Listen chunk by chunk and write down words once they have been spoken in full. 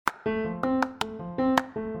Hello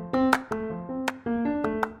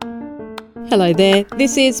there,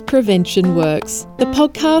 this is Prevention Works, the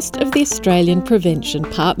podcast of the Australian Prevention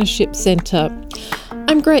Partnership Centre.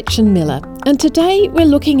 I'm Gretchen Miller, and today we're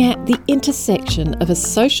looking at the intersection of a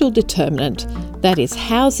social determinant, that is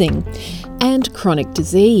housing, and chronic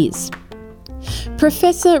disease.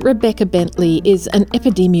 Professor Rebecca Bentley is an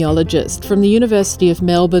epidemiologist from the University of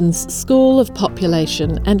Melbourne's School of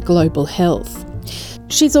Population and Global Health.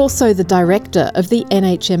 She's also the director of the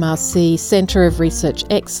NHMRC Centre of Research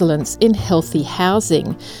Excellence in Healthy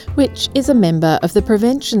Housing, which is a member of the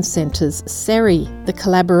Prevention Centre's CERI, the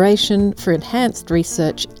Collaboration for Enhanced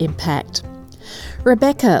Research Impact.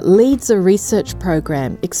 Rebecca leads a research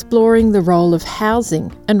program exploring the role of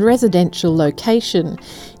housing and residential location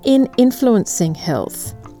in influencing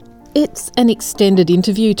health. It's an extended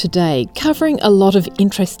interview today, covering a lot of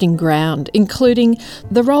interesting ground, including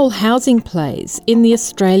the role housing plays in the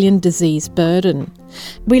Australian disease burden.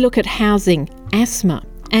 We look at housing, asthma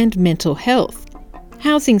and mental health,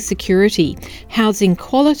 housing security, housing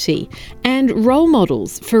quality, and role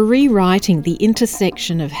models for rewriting the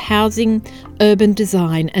intersection of housing, urban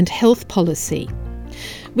design and health policy.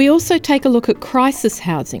 We also take a look at crisis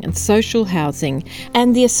housing and social housing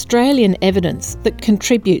and the Australian evidence that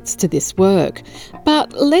contributes to this work.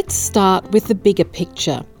 But let's start with the bigger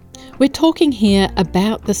picture. We're talking here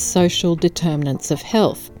about the social determinants of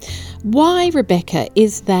health. Why, Rebecca,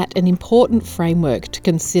 is that an important framework to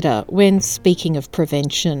consider when speaking of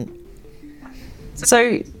prevention?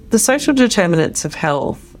 So the social determinants of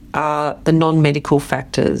health are the non-medical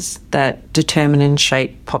factors that determine and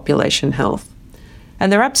shape population health.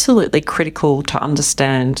 And they're absolutely critical to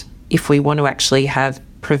understand if we want to actually have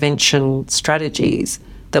prevention strategies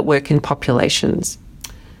that work in populations.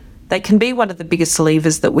 They can be one of the biggest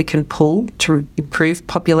levers that we can pull to improve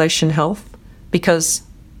population health because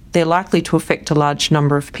they're likely to affect a large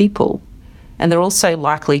number of people, and they're also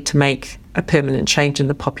likely to make a permanent change in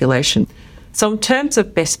the population. So in terms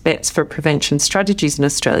of best bets for prevention strategies in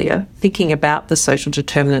Australia, thinking about the social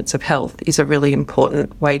determinants of health is a really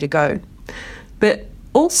important way to go. But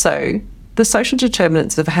also, the social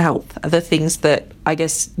determinants of health are the things that,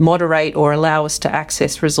 moderate or allow us to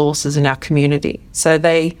access resources in our community. So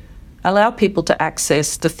they allow people to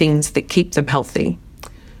access the things that keep them healthy.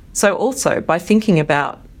 So also, by thinking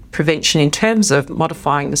about prevention in terms of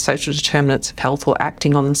modifying the social determinants of health or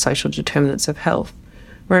acting on the social determinants of health,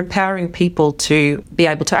 we're empowering people to be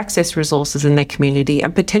able to access resources in their community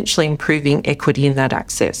and potentially improving equity in that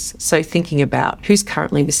access. So thinking about who's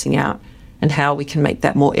currently missing out and how we can make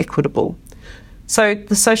that more equitable. So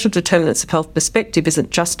the social determinants of health perspective isn't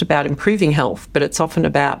just about improving health, but it's often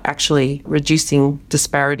about actually reducing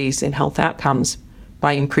disparities in health outcomes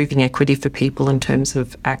by improving equity for people in terms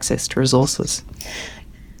of access to resources.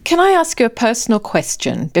 Can I ask you a personal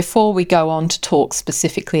question before we go on to talk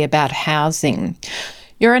specifically about housing?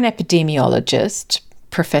 You're an epidemiologist,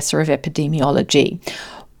 professor of epidemiology.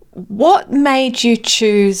 What made you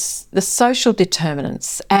choose the social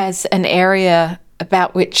determinants as an area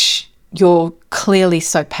about which you're clearly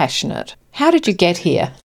so passionate? How did you get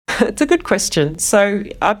here? It's a good question. So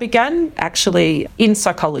I began actually in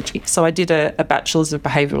psychology. So I did a Bachelor's of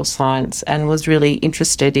Behavioural Science and was really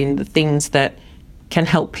interested in the things that can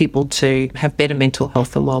help people to have better mental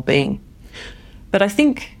health and well-being. But I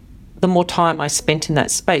think the more time I spent in that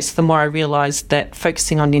space, the more I realised that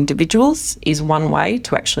focusing on individuals is one way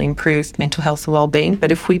to actually improve mental health and well-being.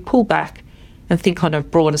 But if we pull back and think on a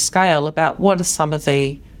broader scale about what are some of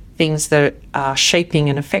the things that are shaping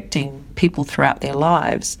and affecting people throughout their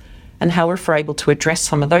lives, and how if we're able to address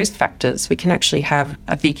some of those factors, we can actually have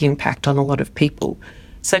a big impact on a lot of people.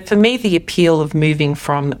 So for me, the appeal of moving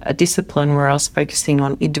from a discipline where I was focusing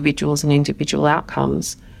on individuals and individual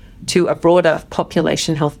outcomes to a broader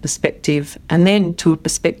population health perspective, and then to a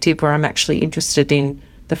perspective where I'm actually interested in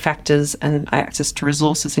the factors and access to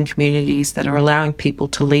resources and communities that are allowing people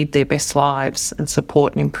to lead their best lives and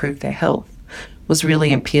support and improve their health, was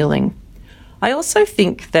really appealing. I also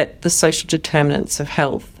think that the social determinants of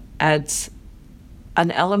health adds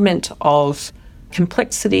an element of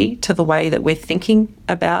complexity to the way that we're thinking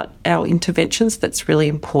about our interventions that's really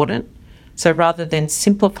important. So rather than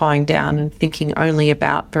simplifying down and thinking only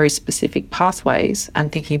about very specific pathways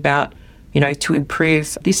and thinking about, to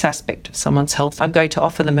improve this aspect of someone's health, I'm going to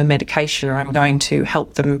offer them a medication, or I'm going to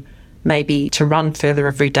help them maybe to run further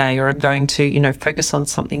every day, or I'm going to, focus on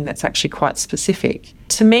something that's actually quite specific.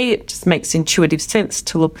 To me, it just makes intuitive sense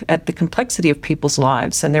to look at the complexity of people's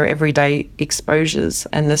lives and their everyday exposures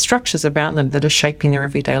and the structures around them that are shaping their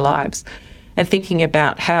everyday lives, and thinking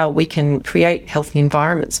about how we can create healthy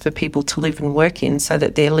environments for people to live and work in so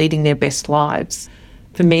that they're leading their best lives.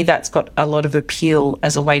 For me, that's got a lot of appeal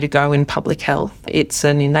as a way to go in public health. It's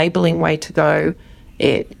an enabling way to go.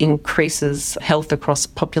 It increases health across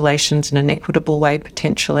populations in an equitable way,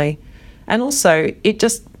 potentially. And also, it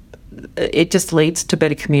just leads to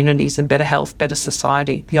better communities and better health, better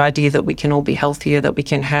society. The idea that we can all be healthier, that we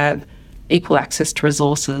can have equal access to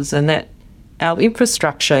resources, and that our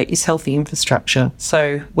infrastructure is healthy infrastructure.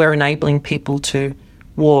 So we're enabling people to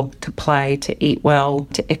walk, to play, to eat well,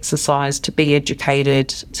 to exercise, to be educated,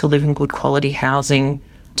 to live in good quality housing,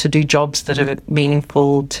 to do jobs that are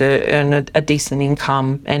meaningful, to earn a decent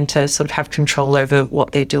income, and to sort of have control over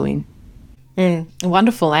what they're doing.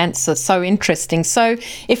 Wonderful answer. So interesting. So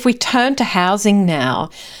if we turn to housing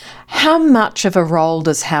now, how much of a role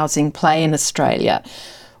does housing play in Australia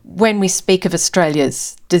when we speak of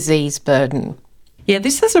Australia's disease burden? Yeah,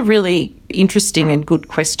 this is a really interesting and good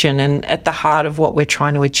question, and at the heart of what we're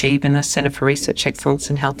trying to achieve in the Centre for Research Excellence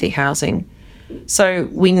in Healthy Housing. So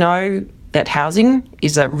we know that housing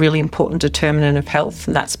is a really important determinant of health,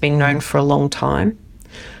 and that's been known for a long time.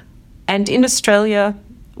 And in Australia,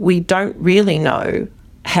 we don't really know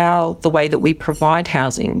how the way that we provide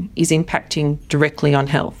housing is impacting directly on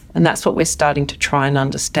health, and that's what we're starting to try and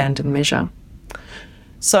understand and measure.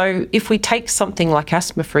 So if we take something like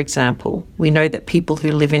asthma, for example, we know that people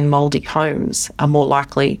who live in mouldy homes are more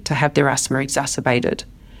likely to have their asthma exacerbated,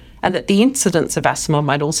 and that the incidence of asthma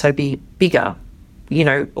might also be bigger,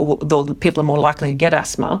 or the people are more likely to get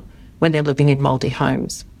asthma when they're living in mouldy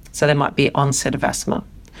homes. So there might be onset of asthma.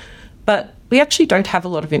 But we actually don't have a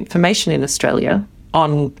lot of information in Australia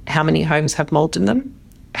on how many homes have mould in them,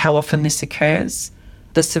 how often this occurs,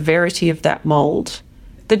 the severity of that mould,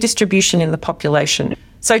 the distribution in the population.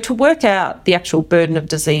 So to work out the actual burden of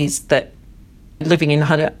disease that living in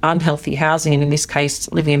unhealthy housing, and in this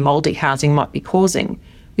case living in mouldy housing, might be causing,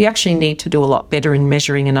 we actually need to do a lot better in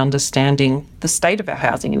measuring and understanding the state of our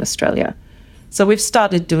housing in Australia. So we've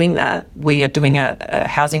started doing that. We are doing a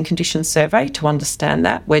housing conditions survey to understand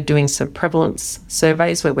that. We're doing some prevalence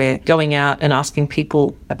surveys where we're going out and asking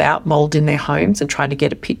people about mould in their homes and trying to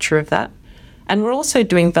get a picture of that. And we're also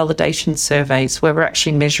doing validation surveys where we're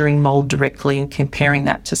actually measuring mould directly and comparing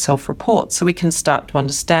that to self-report, so we can start to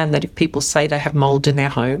understand that if people say they have mould in their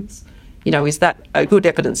homes, is that a good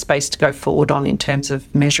evidence base to go forward on in terms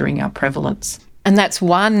of measuring our prevalence? And that's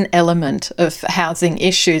one element of housing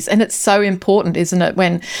issues. And it's so important, isn't it?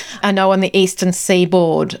 When I know on the eastern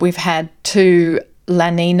seaboard, we've had 2 La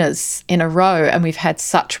Ninas in a row, and we've had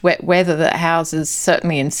such wet weather that houses,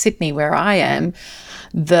 certainly in Sydney where I am,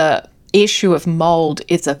 the issue of mould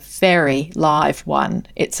is a very live one.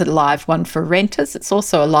 It's a live one for renters. It's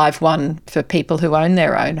also a live one for people who own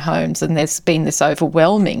their own homes. And there's been this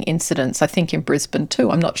overwhelming incidence, I think, in Brisbane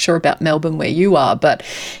too. I'm not sure about Melbourne where you are, but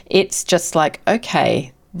it's just like,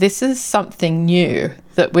 okay, this is something new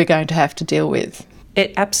that we're going to have to deal with.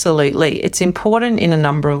 Absolutely. It's important in a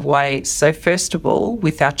number of ways. So first of all,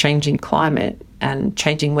 with our changing climate and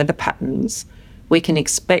changing weather patterns, we can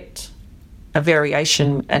expect a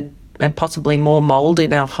variation and possibly more mould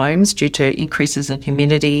in our homes due to increases in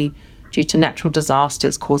humidity, due to natural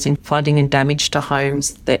disasters causing flooding and damage to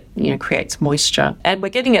homes that, creates moisture. And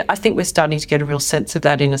I think we're starting to get a real sense of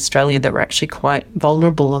that in Australia, that we're actually quite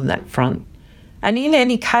vulnerable on that front. And in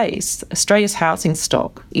any case, Australia's housing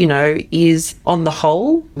stock, is on the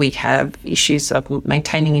whole, we have issues of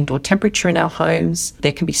maintaining indoor temperature in our homes.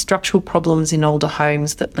 There can be structural problems in older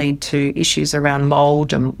homes that lead to issues around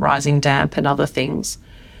mould and rising damp and other things.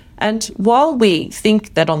 And while we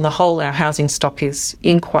think that on the whole our housing stock is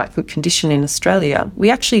in quite good condition in Australia,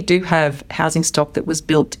 we actually do have housing stock that was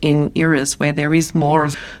built in eras where there is more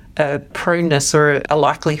of a proneness or a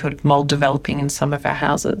likelihood of mould developing in some of our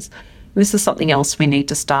houses. This is something else we need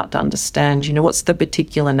to start to understand. What's the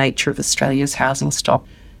particular nature of Australia's housing stock,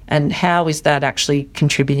 and how is that actually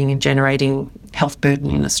contributing and generating health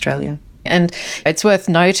burden in Australia? And it's worth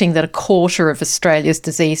noting that 1/4 of Australia's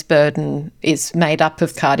disease burden is made up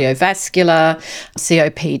of cardiovascular,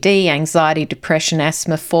 COPD, anxiety, depression,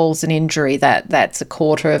 asthma, falls and injury. That's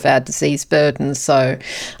 1/4 of our disease burden. So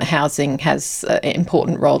housing has an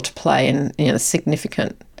important role to play in a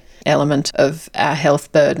significant element of our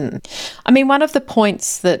health burden. I mean, one of the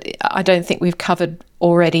points that I don't think we've covered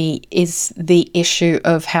already is the issue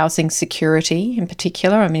of housing security in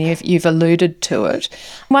particular. I mean, you've alluded to it.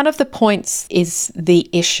 One of the points is the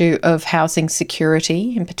issue of housing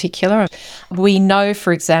security in particular. We know,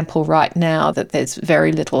 for example, right now that there's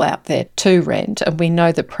very little out there to rent, and we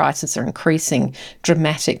know that prices are increasing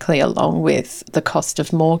dramatically along with the cost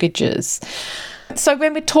of mortgages. So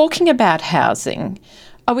when we're talking about housing,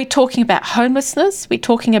 are we talking about homelessness? Are we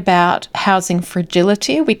talking about housing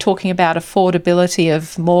fragility? Are we talking about affordability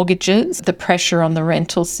of mortgages, the pressure on the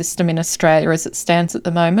rental system in Australia as it stands at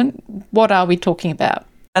the moment? What are we talking about?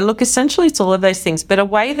 And look, essentially it's all of those things, but a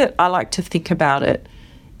way that I like to think about it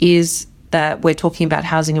is that we're talking about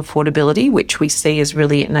housing affordability, which we see as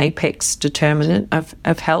really an apex determinant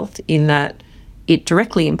of health in that it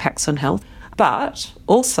directly impacts on health. But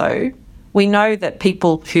also we know that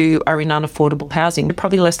people who are in unaffordable housing are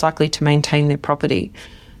probably less likely to maintain their property,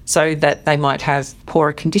 so that they might have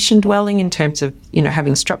poorer condition dwelling in terms of,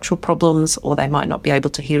 having structural problems, or they might not be able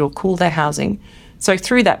to heat or cool their housing. So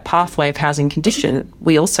through that pathway of housing condition,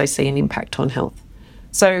 we also see an impact on health.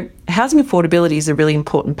 So housing affordability is a really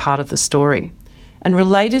important part of the story. And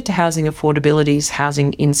related to housing affordability is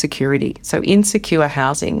housing insecurity. So insecure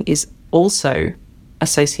housing is also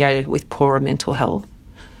associated with poorer mental health.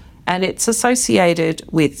 And it's associated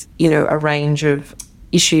with, a range of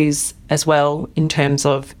issues as well in terms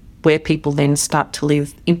of where people then start to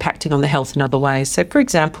live, impacting on their health in other ways. So, for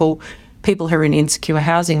example, people who are in insecure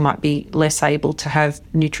housing might be less able to have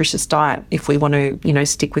a nutritious diet if we want to,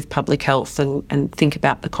 stick with public health and think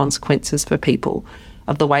about the consequences for people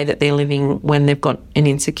of the way that they're living when they've got an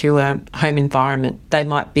insecure home environment. They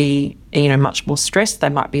might be, much more stressed. They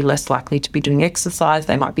might be less likely to be doing exercise.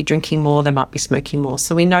 They might be drinking more. They might be smoking more.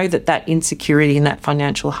 So we know that insecurity and that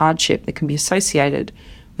financial hardship that can be associated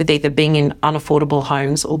with either being in unaffordable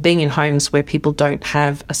homes or being in homes where people don't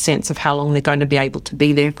have a sense of how long they're going to be able to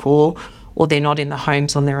be there for, or they're not in the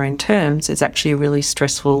homes on their own terms, is actually a really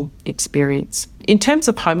stressful experience. In terms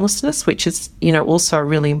of homelessness, which is, also a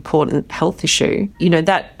really important health issue,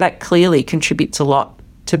 that clearly contributes a lot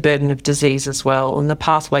to burden of disease as well, and the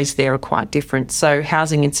pathways there are quite different. So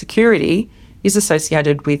housing insecurity is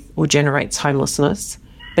associated with or generates homelessness,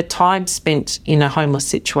 but time spent in a homeless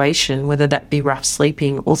situation, whether that be rough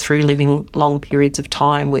sleeping or through living long periods of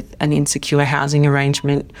time with an insecure housing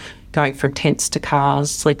arrangement, going from tents to cars,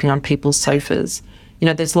 sleeping on people's sofas,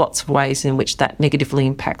 there's lots of ways in which that negatively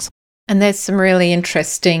impacts. And there's some really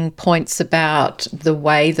interesting points about the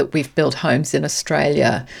way that we've built homes in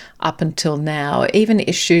Australia up until now, even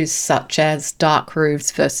issues such as dark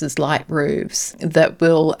roofs versus light roofs that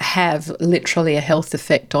will have literally a health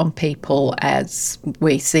effect on people as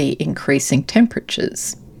we see increasing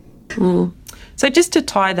temperatures. So just to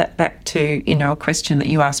tie that back to, a question that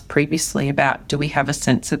you asked previously about, do we have a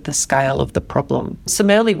sense of the scale of the problem? Some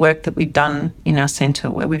early work that we've done in our centre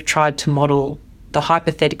where we've tried to model the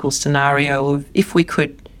hypothetical scenario of if we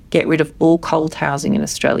could get rid of all cold housing in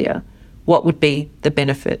Australia, what would be the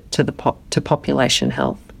benefit to to population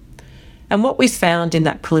health? And what we found in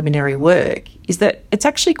that preliminary work is that it's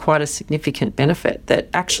actually quite a significant benefit, that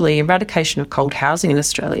actually eradication of cold housing in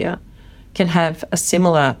Australia can have a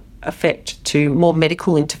similar effect to more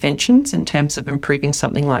medical interventions in terms of improving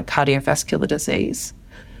something like cardiovascular disease.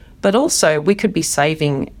 But also we could be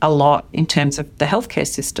saving a lot in terms of the healthcare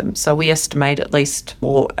system. So we estimate at least,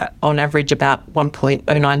 or on average, about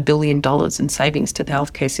 $1.09 billion in savings to the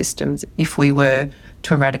healthcare systems if we were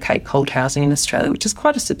to eradicate cold housing in Australia, which is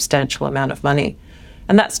quite a substantial amount of money.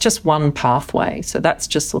 And that's just one pathway. So that's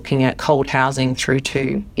just looking at cold housing through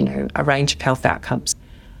to, a range of health outcomes.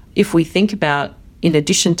 If we think about, in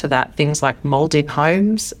addition to that, things like mould in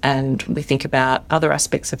homes, and we think about other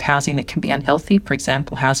aspects of housing that can be unhealthy, for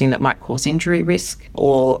example, housing that might cause injury risk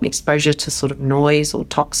or exposure to sort of noise or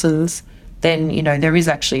toxins, then, there is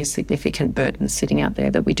actually a significant burden sitting out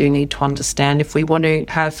there that we do need to understand if we want to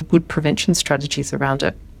have good prevention strategies around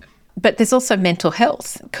it. But there's also mental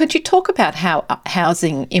health. Could you talk about how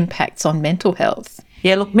housing impacts on mental health?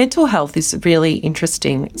 Yeah, look, mental health is really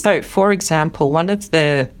interesting. So, for example, one of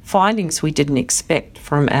the findings we didn't expect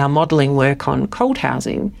from our modelling work on cold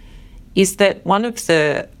housing is that one of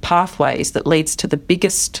the pathways that leads to the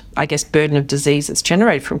biggest, burden of disease that's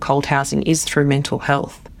generated from cold housing is through mental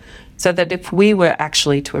health. So that if we were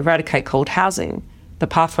actually to eradicate cold housing, the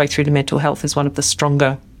pathway through to mental health is one of the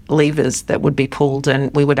stronger levers that would be pulled,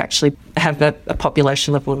 and we would actually have a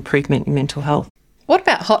population level improvement in mental health. What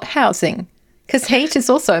about hot housing? Because heat is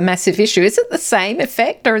also a massive issue. Is it the same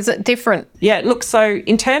effect or is it different? Yeah, look, so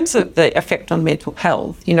in terms of the effect on mental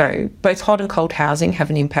health, both hot and cold housing have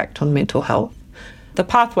an impact on mental health. The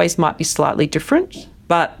pathways might be slightly different,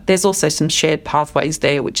 but there's also some shared pathways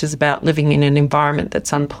there, which is about living in an environment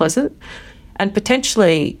that's unpleasant and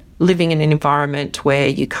potentially living in an environment where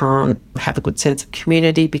you can't have a good sense of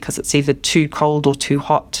community because it's either too cold or too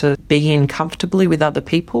hot to be in comfortably with other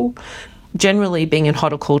people. generally being in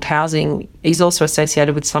hot or cold housing is also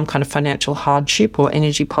associated with some kind of financial hardship or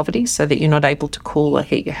energy poverty, so that you're not able to cool or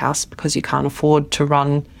heat your house because you can't afford to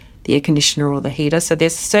run the air conditioner or the heater. So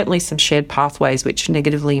there's certainly some shared pathways which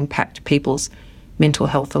negatively impact people's mental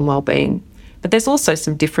health and well-being. But there's also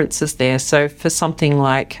some differences there. So for something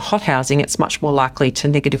like hot housing, it's much more likely to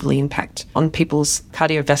negatively impact on people's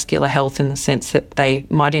cardiovascular health, in the sense that they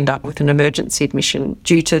might end up with an emergency admission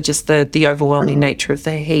due to just the overwhelming nature of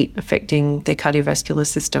the heat affecting their cardiovascular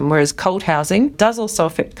system. Whereas cold housing does also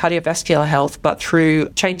affect cardiovascular health, but through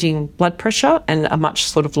changing blood pressure and a much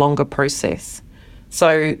sort of longer process.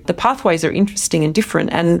 So the pathways are interesting and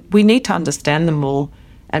different, and we need to understand them all.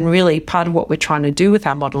 And really part of what we're trying to do with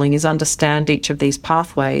our modelling is understand each of these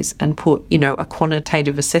pathways and put, a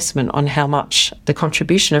quantitative assessment on how much the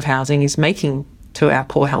contribution of housing is making to our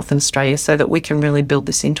poor health in Australia, so that we can really build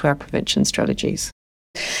this into our prevention strategies.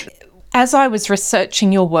 As I was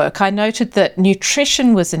researching your work, I noted that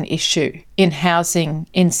nutrition was an issue in housing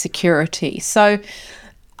insecurity. So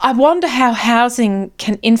I wonder how housing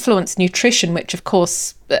can influence nutrition, which of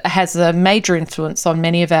course has a major influence on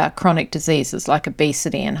many of our chronic diseases like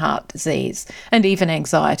obesity and heart disease, and even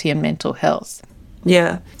anxiety and mental health.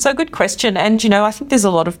 Yeah, so good question. And, I think there's a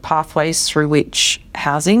lot of pathways through which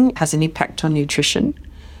housing has an impact on nutrition.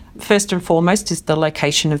 First and foremost is the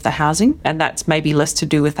location of the housing, and that's maybe less to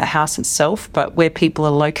do with the house itself, but where people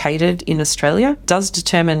are located in Australia does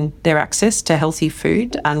determine their access to healthy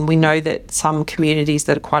food. And we know that some communities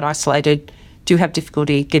that are quite isolated do have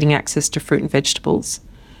difficulty getting access to fruit and vegetables.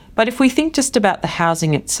 But if we think just about the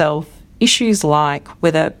housing itself, issues like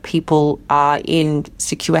whether people are in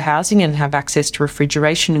secure housing and have access to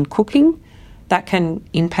refrigeration and cooking, that can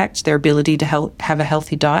impact their ability to have a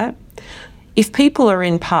healthy diet. If people are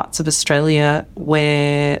in parts of Australia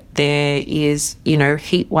where there is,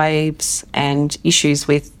 heat waves and issues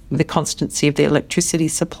with the constancy of the electricity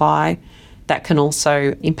supply, that can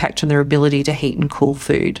also impact on their ability to heat and cool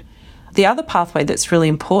food. The other pathway that's really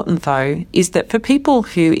important, though, is that for people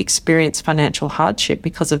who experience financial hardship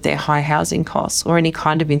because of their high housing costs or any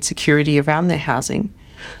kind of insecurity around their housing,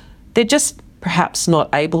 they're just perhaps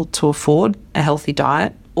not able to afford a healthy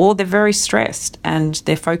diet, or they're very stressed and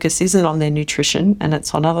their focus isn't on their nutrition and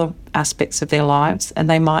it's on other aspects of their lives, and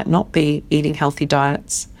they might not be eating healthy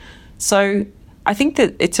diets. So I think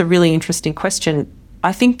that it's a really interesting question.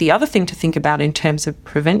 I think the other thing to think about in terms of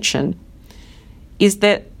prevention is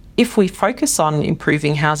that if we focus on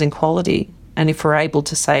improving housing quality, and if we're able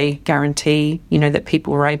to, say, guarantee, that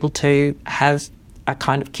people are able to have a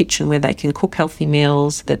kind of kitchen where they can cook healthy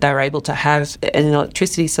meals, that they're able to have an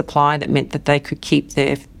electricity supply that meant that they could keep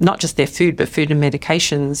not just their food, but food and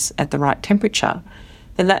medications at the right temperature,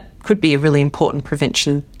 then that could be a really important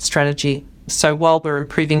prevention strategy. So while we're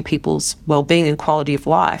improving people's well-being and quality of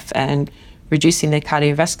life and reducing their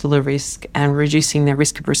cardiovascular risk and reducing their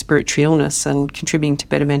risk of respiratory illness and contributing to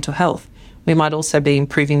better mental health, we might also be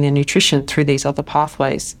improving their nutrition through these other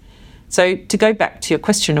pathways. So to go back to your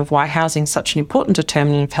question of why housing is such an important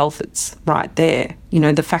determinant of health, it's right there.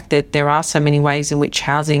 The fact that there are so many ways in which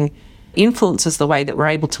housing influences the way that we're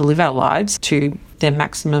able to live our lives to their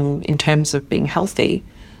maximum in terms of being healthy,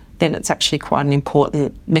 then it's actually quite an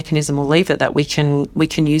important mechanism or lever that we can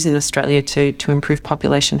use in Australia to improve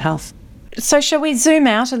population health. So shall we zoom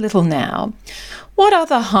out a little now? What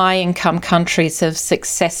other high-income countries have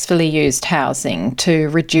successfully used housing to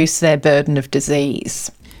reduce their burden of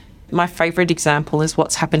disease? My favourite example is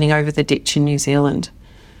what's happening over the ditch in New Zealand.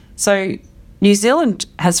 So New Zealand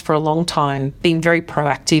has for a long time been very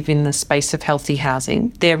proactive in the space of healthy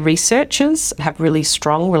housing. Their researchers have really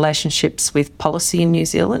strong relationships with policy in New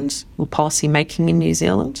Zealand, or policy making in New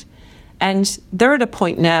Zealand. And they're at a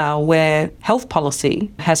point now where health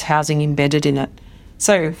policy has housing embedded in it.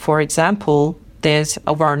 So, for example, there's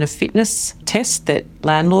a warrant of fitness test that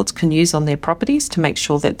landlords can use on their properties to make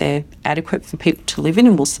sure that they're adequate for people to live in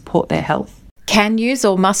and will support their health. Can use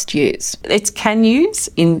or must use? It's can use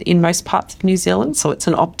in most parts of New Zealand, so it's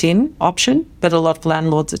an opt-in option, but a lot of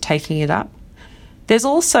landlords are taking it up. There's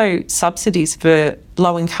also subsidies for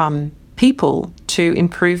low-income people to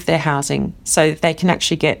improve their housing, so they can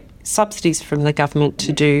actually get subsidies from the government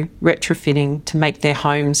to do retrofitting to make their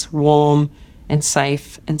homes warm and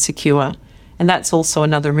safe and secure. And that's also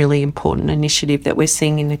another really important initiative that we're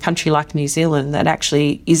seeing in a country like New Zealand that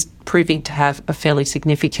actually is proving to have a fairly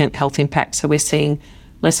significant health impact. So we're seeing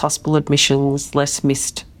less hospital admissions, less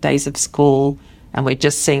missed days of school, and we're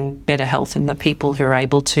just seeing better health in the people who are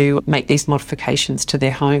able to make these modifications to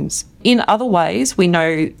their homes. In other ways, we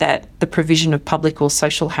know that the provision of public or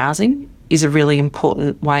social housing is a really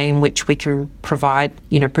important way in which we can provide,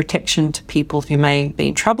 protection to people who may be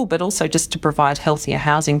in trouble, but also just to provide healthier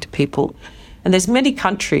housing to people. And there's many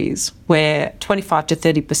countries where 25 to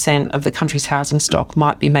 30% of the country's housing stock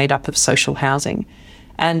might be made up of social housing.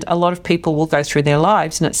 And a lot of people will go through their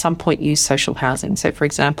lives and at some point use social housing. So, for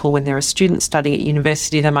example, when they're a student studying at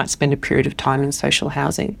university, they might spend a period of time in social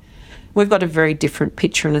housing. We've got a very different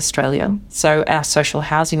picture in Australia. So our social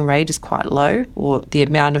housing rate is quite low, or the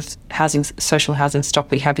amount of social housing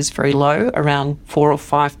stock we have is very low, around 4 or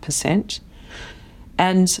 5%.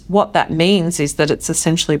 And what that means is that it's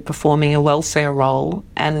essentially performing a welfare role.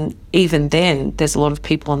 And even then, there's a lot of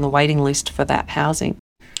people on the waiting list for that housing.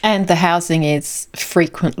 And the housing is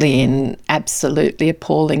frequently in absolutely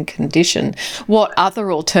appalling condition. What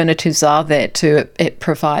other alternatives are there to it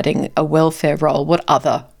providing a welfare role? What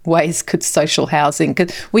other ways could social housing,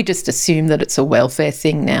 because we just assume that it's a welfare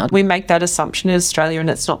thing now. We make that assumption in Australia, and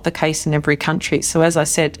it's not the case in every country. So as I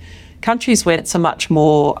said, countries where it's a much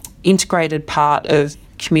more integrated part of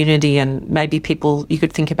community, and maybe people you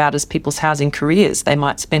could think about as people's housing careers, they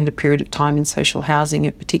might spend a period of time in social housing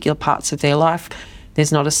at particular parts of their life.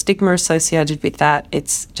 There's not a stigma associated with that.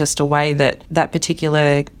 It's just a way that that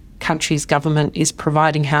particular country's government is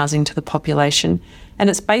providing housing to the population. And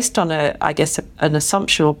it's based on, an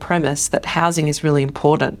assumption or premise that housing is really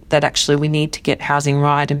important, that actually we need to get housing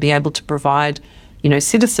right and be able to provide,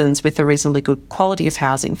 citizens with a reasonably good quality of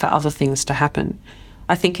housing for other things to happen.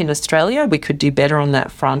 I think in Australia we could do better on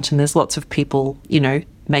that front, and there's lots of people,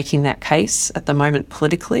 making that case at the moment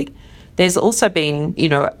politically. There's also been,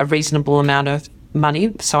 a reasonable amount of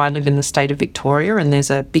money. So I live in the state of Victoria, and there's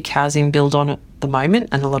a big housing build on at the moment,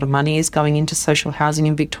 and a lot of money is going into social housing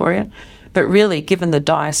in Victoria. But really, given the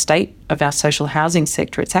dire state of our social housing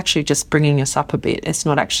sector, it's actually just bringing us up a bit. It's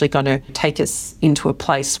not actually going to take us into a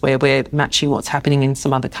place where we're matching what's happening in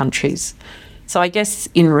some other countries. So I guess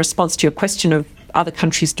in response to your question of other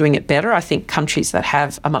countries doing it better, I think countries that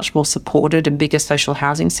have a much more supported and bigger social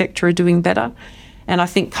housing sector are doing better. And I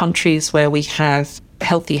think countries where we have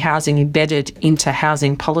healthy housing embedded into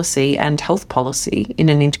housing policy and health policy in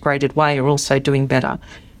an integrated way are also doing better.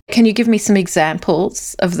 Can you give me some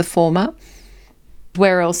examples of the former?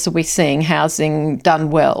 Where else are we seeing housing done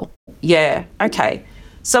well? Yeah, okay.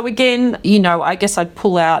 So again, I guess I'd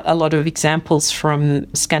pull out a lot of examples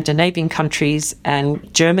from Scandinavian countries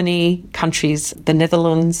and Germany, countries, the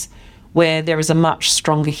Netherlands, where there is a much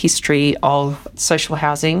stronger history of social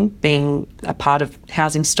housing being a part of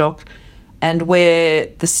housing stock, and where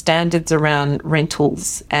the standards around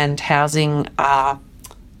rentals and housing are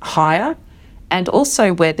higher, and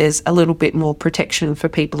also where there's a little bit more protection for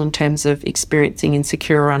people in terms of experiencing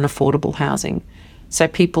insecure or unaffordable housing. So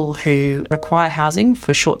people who require housing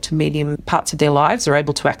for short to medium parts of their lives are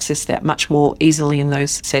able to access that much more easily in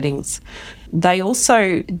those settings. They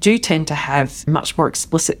also do tend to have much more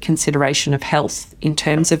explicit consideration of health in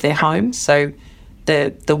terms of their homes. So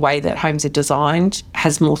the way that homes are designed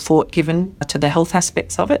has more thought given to the health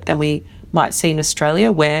aspects of it than we might see in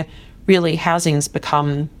Australia, where really housing's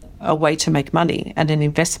become a way to make money and an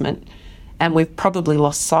investment. And we've probably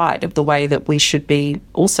lost sight of the way that we should be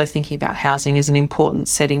also thinking about housing as an important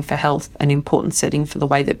setting for health, an important setting for the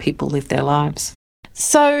way that people live their lives.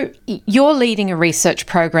 So you're leading a research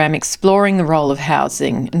program exploring the role of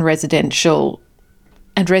housing and residential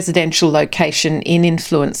location in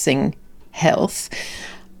influencing health.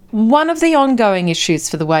 One of the ongoing issues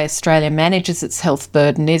for the way Australia manages its health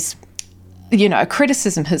burden is,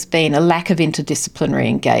 criticism has been a lack of interdisciplinary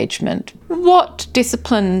engagement. What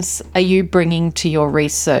disciplines are you bringing to your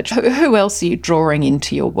research? Who else are you drawing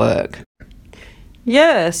into your work?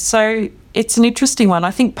 Yeah, so it's an interesting one.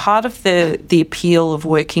 I think part of the appeal of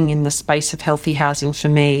working in the space of healthy housing for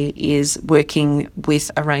me is working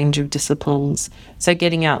with a range of disciplines. So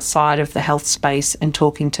getting outside of the health space and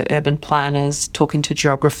talking to urban planners, talking to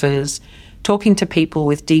geographers, talking to people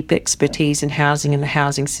with deep expertise in housing and the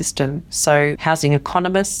housing system. So housing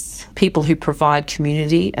economists, people who provide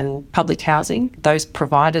community and public housing. Those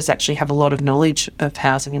providers actually have a lot of knowledge of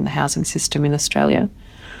housing and the housing system in Australia.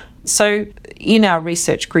 So in our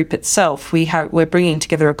research group itself, we're bringing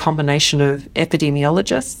together a combination of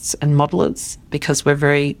epidemiologists and modellers, because we're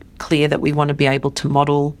very clear that we want to be able to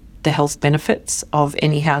model the health benefits of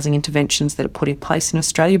any housing interventions that are put in place in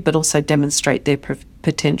Australia, but also demonstrate their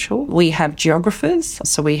potential. We have geographers.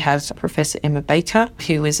 So we have Professor Emma Baker,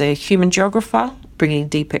 who is a human geographer, bringing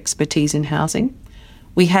deep expertise in housing.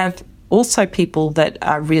 We have also people that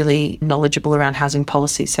are really knowledgeable around housing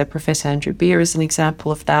policy. So Professor Andrew Beer is an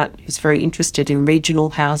example of that, who's very interested in regional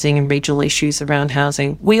housing and regional issues around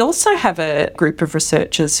housing. We also have a group of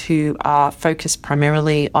researchers who are focused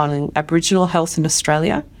primarily on Aboriginal health in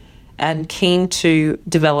Australia and keen to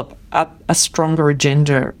develop a stronger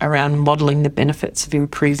agenda around modelling the benefits of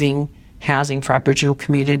improving housing for Aboriginal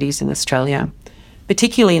communities in Australia,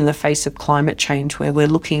 particularly in the face of climate change, where we're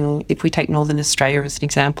looking, if we take Northern Australia as an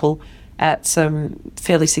example, at some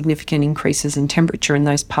fairly significant increases in temperature in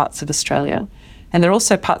those parts of Australia. And there are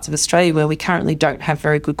also parts of Australia where we currently don't have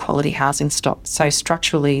very good quality housing stock. So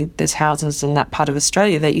structurally, there's houses in that part of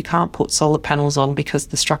Australia that you can't put solar panels on because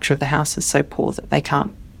the structure of the house is so poor that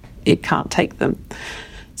it can't take them.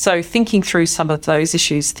 So thinking through some of those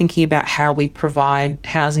issues, thinking about how we provide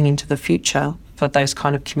housing into the future for those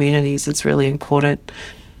kind of communities is really important.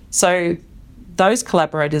 So those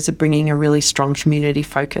collaborators are bringing a really strong community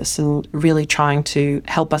focus and really trying to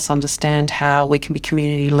help us understand how we can be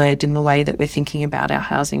community-led in the way that we're thinking about our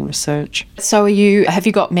housing research. So have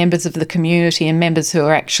you got members of the community and members who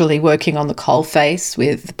are actually working on the coalface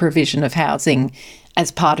with the provision of housing as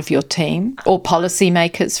part of your team, or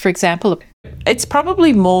policymakers, for example? It's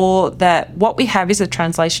probably more that what we have is a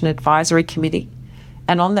translation advisory committee.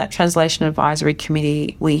 And on that translation advisory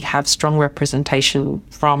committee, we have strong representation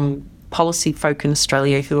from policy folk in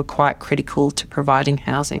Australia who are quite critical to providing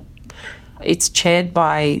housing. It's chaired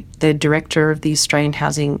by the director of the Australian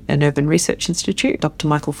Housing and Urban Research Institute, Dr.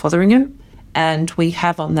 Michael Fotheringham. And we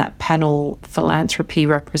have on that panel philanthropy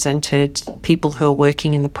represented, people who are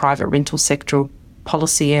working in the private rental sector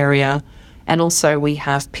policy area. And also we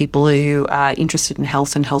have people who are interested in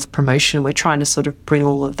health and health promotion. We're trying to sort of bring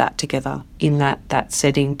all of that together in that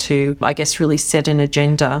setting to, I guess, really set an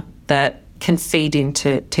agenda that can feed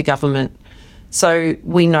into government. So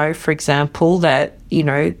we know, for example, that,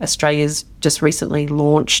 Australia's just recently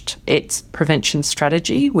launched its prevention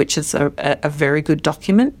strategy, which is a very good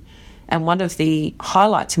document. And one of the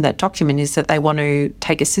highlights in that document is that they want to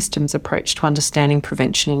take a systems approach to understanding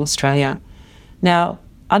prevention in Australia. Now,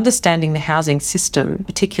 understanding the housing system,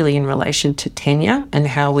 particularly in relation to tenure and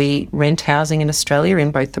how we rent housing in Australia in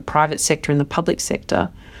both the private sector and the public sector,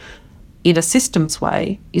 in a systems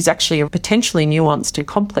way, is actually a potentially nuanced and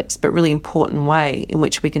complex but really important way in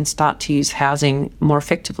which we can start to use housing more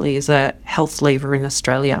effectively as a health lever in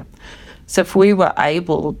Australia. So if we were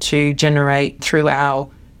able to generate through our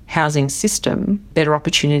housing system better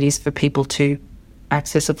opportunities for people to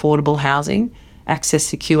access affordable housing, access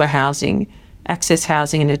secure housing, access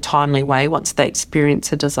housing in a timely way once they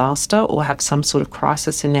experience a disaster or have some sort of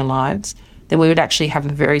crisis in their lives, then we would actually have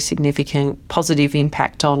a very significant positive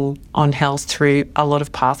impact on health through a lot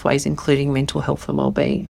of pathways, including mental health and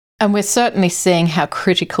wellbeing. And we're certainly seeing how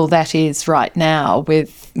critical that is right now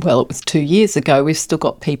it was 2 years ago. We've still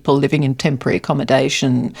got people living in temporary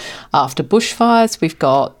accommodation after bushfires. We've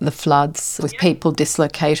got the floods with people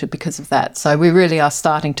dislocated because of that. So we really are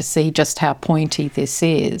starting to see just how pointy this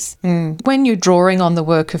is. When you're drawing on the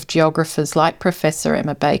work of geographers like Professor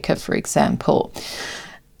Emma Baker, for example,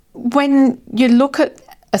 when you look at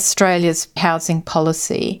Australia's housing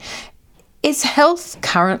policy, is health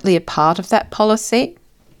currently a part of that policy?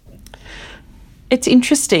 It's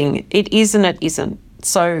interesting. It is and it isn't.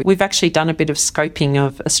 So we've actually done a bit of scoping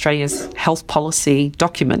of Australia's health policy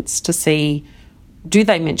documents to see, do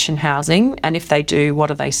they mention housing? And if they do,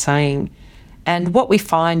 what are they saying? And what we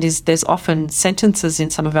find is there's often sentences in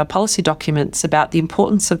some of our policy documents about the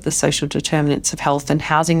importance of the social determinants of health, and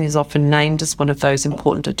housing is often named as one of those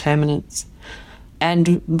important determinants.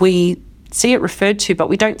 And we see it referred to, but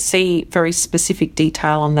we don't see very specific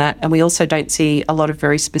detail on that. And we also don't see a lot of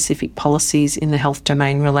very specific policies in the health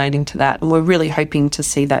domain relating to that. And we're really hoping to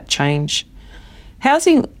see that change.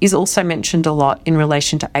 Housing is also mentioned a lot in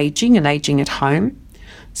relation to ageing and ageing at home.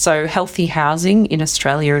 So healthy housing in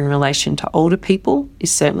Australia in relation to older people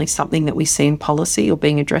is certainly something that we see in policy or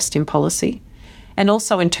being addressed in policy. And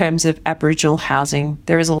also in terms of Aboriginal housing,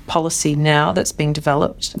 there is a policy now that's being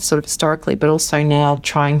developed sort of historically, but also now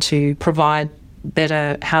trying to provide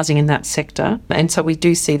better housing in that sector. And so we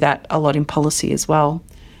do see that a lot in policy as well.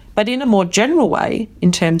 But in a more general way,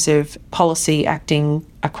 in terms of policy acting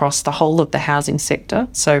across the whole of the housing sector,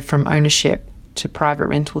 so from ownership to private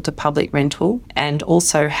rental to public rental, and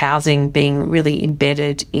also housing being really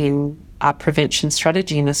embedded in our prevention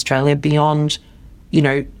strategy in Australia beyond,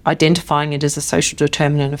 identifying it as a social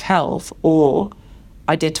determinant of health or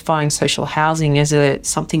identifying social housing as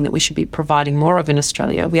something that we should be providing more of in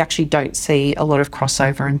Australia. We actually don't see a lot of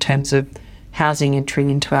crossover in terms of housing entering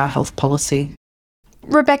into our health policy.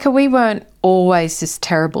 Rebecca, we weren't always this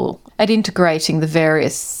terrible at integrating the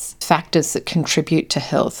various factors that contribute to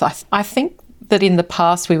health. I think that in the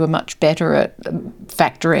past we were much better at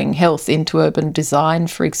factoring health into urban design,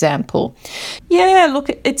 for example. Yeah, look,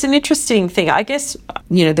 it's an interesting thing. I guess,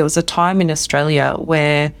 there was a time in Australia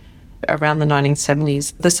where around the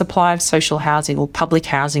 1970s, the supply of social housing, or public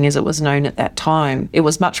housing as it was known at that time, it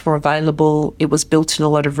was much more available. It was built in a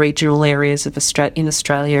lot of regional areas in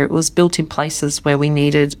Australia. It was built in places where we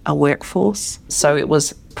needed a workforce. So it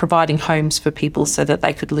was providing homes for people so that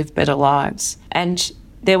they could live better lives. And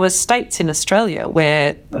there were states in Australia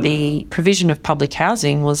where the provision of public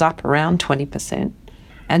housing was up around 20%.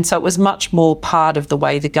 And so it was much more part of the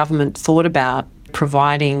way the government thought about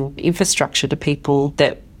providing infrastructure to people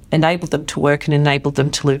that enabled them to work and enabled them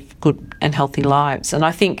to live good and healthy lives. And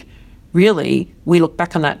I think really we look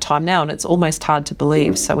back on that time now and it's almost hard to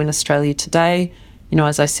believe. So in Australia today,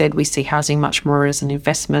 as I said, we see housing much more as an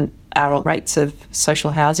investment. Our rates of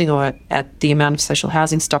social housing, or at the amount of social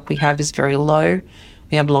housing stock we have, is very low.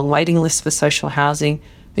 We have a long waiting list for social housing.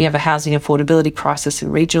 We have a housing affordability crisis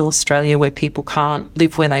in regional Australia where people can't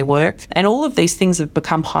live where they work. And all of these things have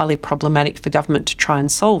become highly problematic for government to try and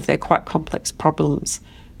solve. They're quite complex problems.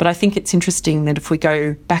 But I think it's interesting that if we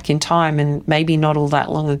go back in time, and maybe not all that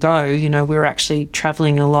long ago, we're actually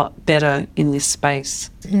travelling a lot better in this space.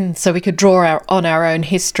 So we could draw on our own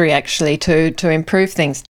history actually to improve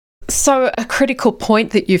things. So a critical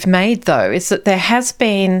point that you've made, though, is that there has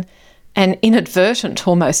been an inadvertent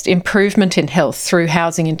almost improvement in health through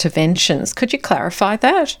housing interventions. Could you clarify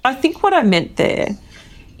that? I think what I meant there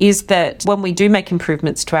is that when we do make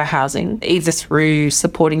improvements to our housing, either through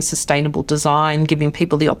supporting sustainable design, giving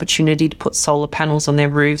people the opportunity to put solar panels on their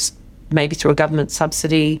roofs, maybe through a government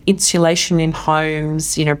subsidy, insulation in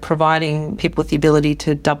homes, providing people with the ability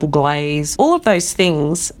to double glaze, all of those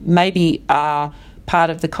things maybe are part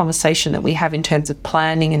of the conversation that we have in terms of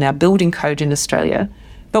planning and our building code in Australia.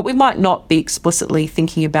 But we might not be explicitly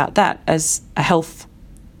thinking about that as a health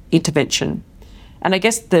intervention. And I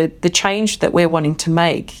guess the change that we're wanting to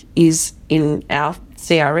make is in our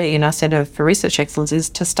CRE, in our Centre for Research Excellence, is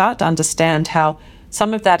to start to understand how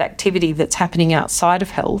some of that activity that's happening outside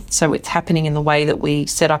of health, so it's happening in the way that we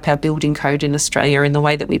set up our building code in Australia, in the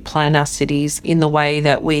way that we plan our cities, in the way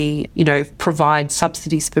that we, provide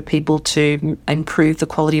subsidies for people to improve the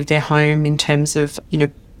quality of their home in terms of,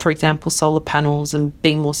 for example, solar panels and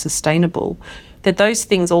being more sustainable, that those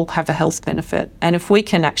things all have a health benefit. And if we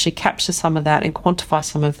can actually capture some of that and quantify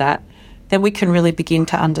some of that, then we can really begin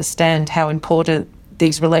to understand how important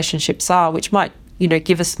these relationships are, which might,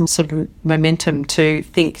 give us some sort of momentum to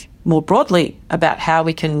think more broadly about how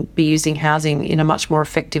we can be using housing in a much more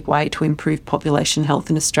effective way to improve population health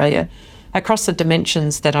in Australia across the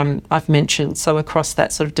dimensions that I've mentioned. So across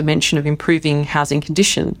that sort of dimension of improving housing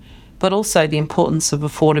condition, but also the importance of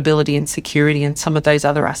affordability and security and some of those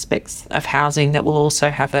other aspects of housing that will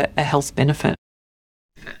also have a health benefit.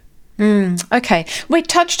 Okay. We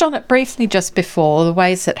touched on it briefly just before, the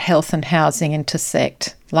ways that health and housing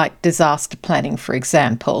intersect, like disaster planning, for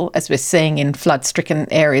example, as we're seeing in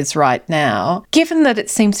flood-stricken areas right now. Given that it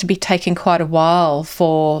seems to be taking quite a while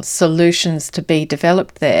for solutions to be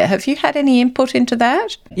developed there, have you had any input into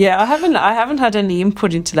that? Yeah, I haven't had any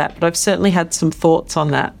input into that, but I've certainly had some thoughts on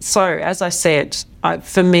that. So, as I said,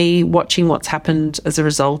 for me, watching what's happened as a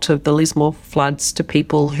result of the Lismore floods to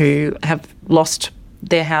people who have lost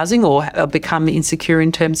their housing or become insecure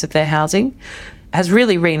in terms of their housing has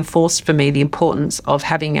really reinforced for me the importance of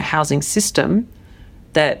having a housing system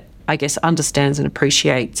that, I guess, understands and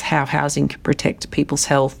appreciates how housing can protect people's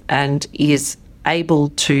health and is able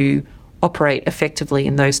to operate effectively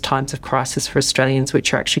in those times of crisis for Australians,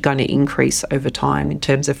 which are actually going to increase over time in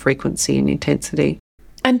terms of frequency and intensity.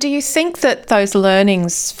 And do you think that those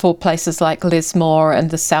learnings for places like Lismore and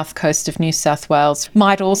the south coast of New South Wales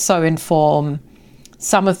might also inform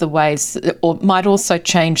some of the ways, or might also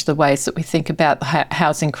change the ways that we think about the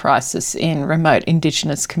housing crisis in remote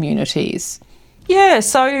Indigenous communities? Yeah,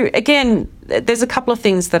 so again, there's a couple of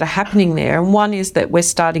things that are happening there. And one is that we're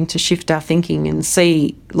starting to shift our thinking and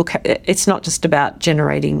see, look, it's not just about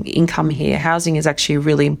generating income here. Housing is actually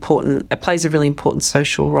really important. It plays a really important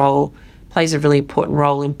social role, plays a really important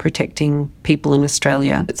role in protecting people in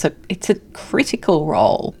Australia. It's a critical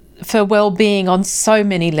role for well-being on so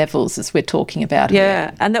many levels, as we're talking about here.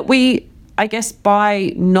 Yeah, and that we, I guess,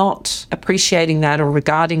 by not appreciating that or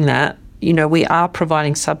regarding that, we are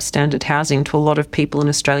providing substandard housing to a lot of people in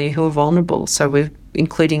Australia who are vulnerable. So we've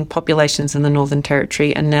including populations in the Northern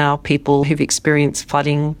Territory and now people who've experienced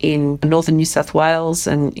flooding in northern New South Wales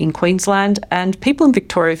and in Queensland, and people in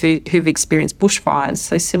Victoria who've experienced bushfires.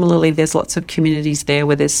 So similarly, there's lots of communities there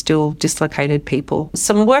where there's still dislocated people.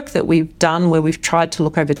 Some work that we've done where we've tried to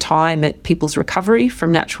look over time at people's recovery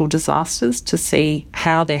from natural disasters to see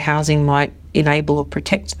how their housing might enable or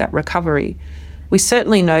protect that recovery. We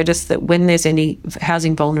certainly notice that when there's any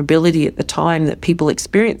housing vulnerability at the time that people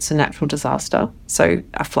experience a natural disaster, so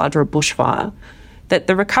a flood or a bushfire, that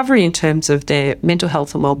the recovery in terms of their mental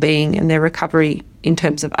health and well-being and their recovery in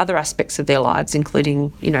terms of other aspects of their lives, including,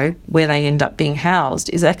 where they end up being housed,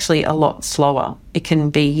 is actually a lot slower. It can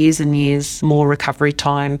be years and years more recovery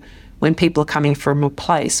time when people are coming from a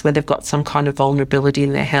place where they've got some kind of vulnerability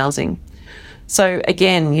in their housing. So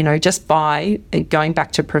again, just by going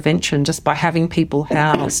back to prevention, just by having people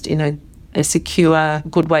housed in a secure,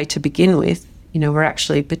 good way to begin with, we're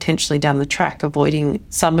actually potentially down the track avoiding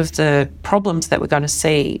some of the problems that we're going to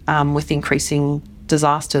see with increasing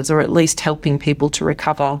disasters, or at least helping people to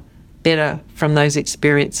recover better from those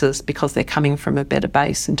experiences because they're coming from a better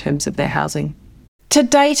base in terms of their housing. To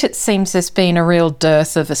date, it seems there's been a real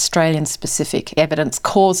dearth of Australian-specific evidence,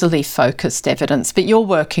 causally focused evidence, but you're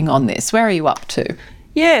working on this. Where are you up to?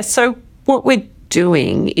 Yeah, so what we're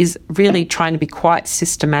doing is really trying to be quite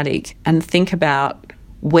systematic and think about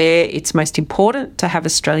where it's most important to have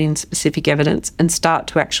Australian-specific evidence and start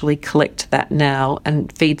to actually collect that now and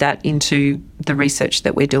feed that into the research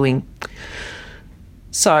that we're doing.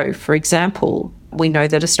 So, for example, we know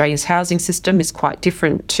that Australia's housing system is quite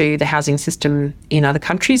different to the housing system in other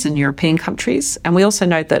countries and European countries. And we also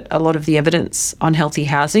know that a lot of the evidence on healthy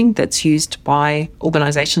housing that's used by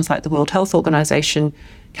organisations like the World Health Organization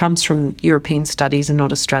comes from European studies and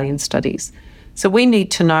not Australian studies. So we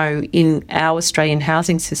need to know in our Australian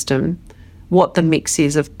housing system what the mix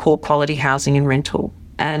is of poor quality housing and rental,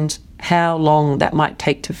 and how long that might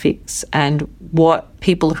take to fix, and what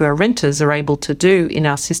people who are renters are able to do in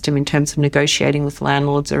our system in terms of negotiating with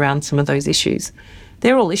landlords around some of those issues.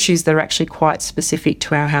 They're all issues that are actually quite specific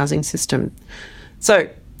to our housing system. So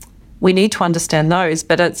we need to understand those,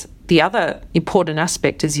 but it's the other important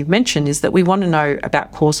aspect, as you've mentioned, is that we want to know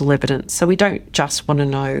about causal evidence. So we don't just want to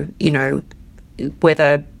know,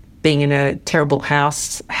 whether being in a terrible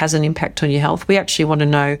house has an impact on your health. We actually want to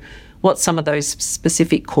know what some of those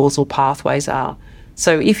specific causal pathways are.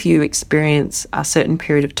 So if you experience a certain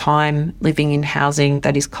period of time living in housing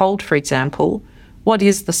that is cold, for example, what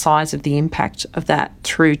is the size of the impact of that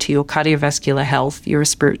through to your cardiovascular health, your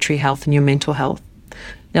respiratory health, and your mental health?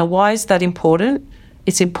 Now, why is that important?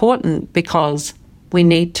 It's important because we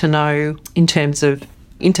need to know in terms of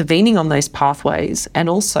intervening on those pathways and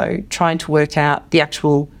also trying to work out the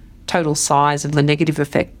actual total size of the negative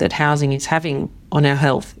effect that housing is having on our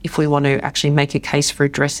health if we want to actually make a case for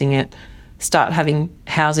addressing it, start having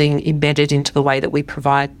housing embedded into the way that we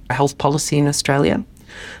provide health policy in Australia.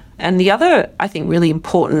 And the other, I think, really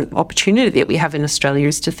important opportunity that we have in Australia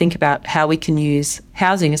is to think about how we can use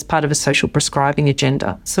housing as part of a social prescribing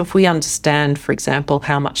agenda. So if we understand, for example,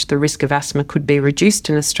 how much the risk of asthma could be reduced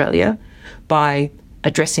in Australia by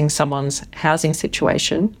addressing someone's housing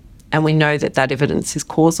situation, and we know that that evidence is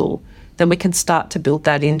causal, then we can start to build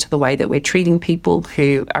that into the way that we're treating people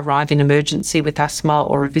who arrive in emergency with asthma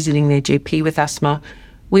or are visiting their GP with asthma.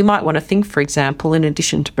 We might want to think, for example, in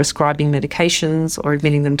addition to prescribing medications or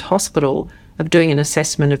admitting them to hospital, of doing an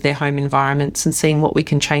assessment of their home environments and seeing what we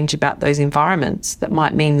can change about those environments that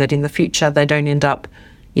might mean that in the future they don't end up,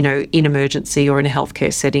 in emergency or in a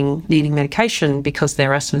healthcare setting needing medication because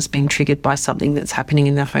their asthma is being triggered by something that's happening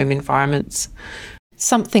in their home environments.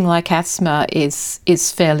 Something like asthma is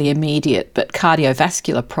fairly immediate, but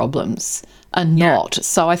cardiovascular problems are not. Yeah.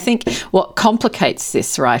 So I think what complicates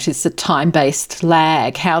this, right, is the time-based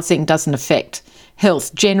lag. Housing doesn't affect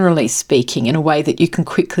health, generally speaking, in a way that you can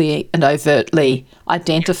quickly and overtly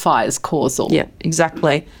identify as causal. Yeah,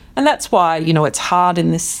 exactly. And that's why, it's hard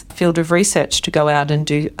in this field of research to go out and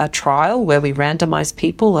do a trial where we randomise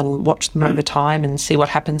people and watch them over time and see what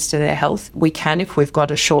happens to their health. We can if we've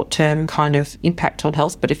got a short-term kind of impact on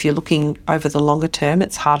health, but if you're looking over the longer term,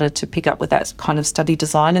 it's harder to pick up with that kind of study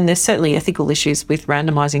design. And there's certainly ethical issues with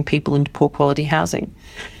randomising people into poor quality housing.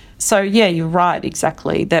 So, yeah, you're right,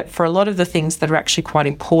 exactly, that for a lot of the things that are actually quite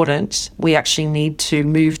important, we actually need to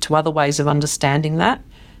move to other ways of understanding that.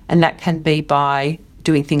 And that can be by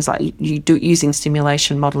doing things like using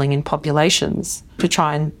simulation modelling in populations to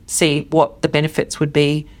try and see what the benefits would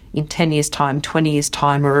be in 10 years' time, 20 years'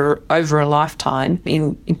 time, or over a lifetime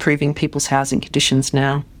in improving people's housing conditions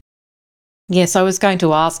now. Yes, I was going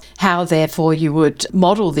to ask how, therefore, you would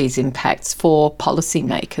model these impacts for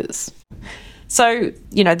policymakers. So,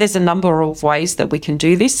 there's a number of ways that we can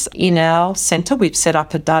do this. In our centre, we've set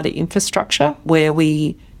up a data infrastructure where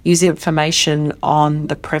we use information on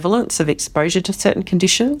the prevalence of exposure to certain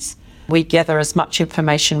conditions. We gather as much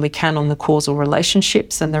information we can on the causal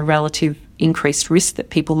relationships and the relative increased risk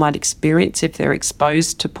that people might experience if they're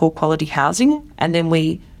exposed to poor quality housing. And then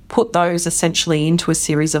we put those essentially into a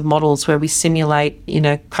series of models where we simulate in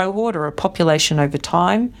a cohort or a population over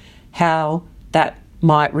time how that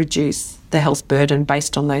might reduce the health burden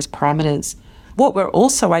based on those parameters. What we're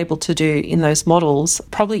also able to do in those models,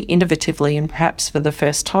 probably innovatively and perhaps for the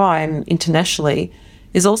first time internationally,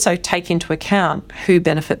 is also take into account who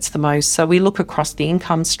benefits the most. So we look across the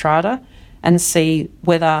income strata and see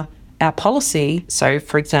whether our policy, so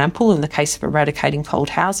for example, in the case of eradicating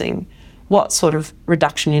cold housing, what sort of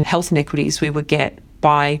reduction in health inequities we would get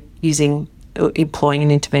by employing an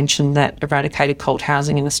intervention that eradicated cold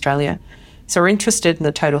housing in Australia. So we're interested in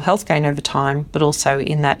the total health gain over time, but also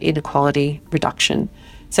in that inequality reduction.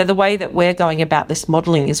 So the way that we're going about this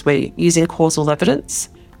modelling is we're using causal evidence,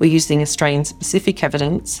 we're using Australian-specific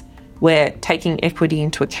evidence, we're taking equity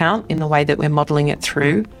into account in the way that we're modelling it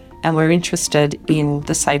through, and we're interested in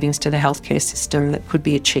the savings to the healthcare system that could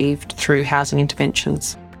be achieved through housing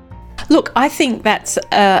interventions. Look, I think that's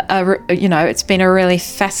it's been a really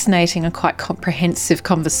fascinating and quite comprehensive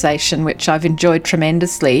conversation, which I've enjoyed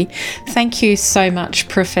tremendously. Thank you so much,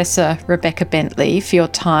 Professor Rebecca Bentley, for your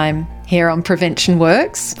time here on Prevention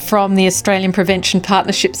Works from the Australian Prevention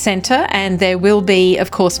Partnership Centre, and there will be,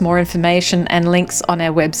 of course, more information and links on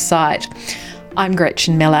our website. I'm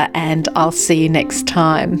Gretchen Miller, and I'll see you next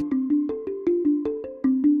time.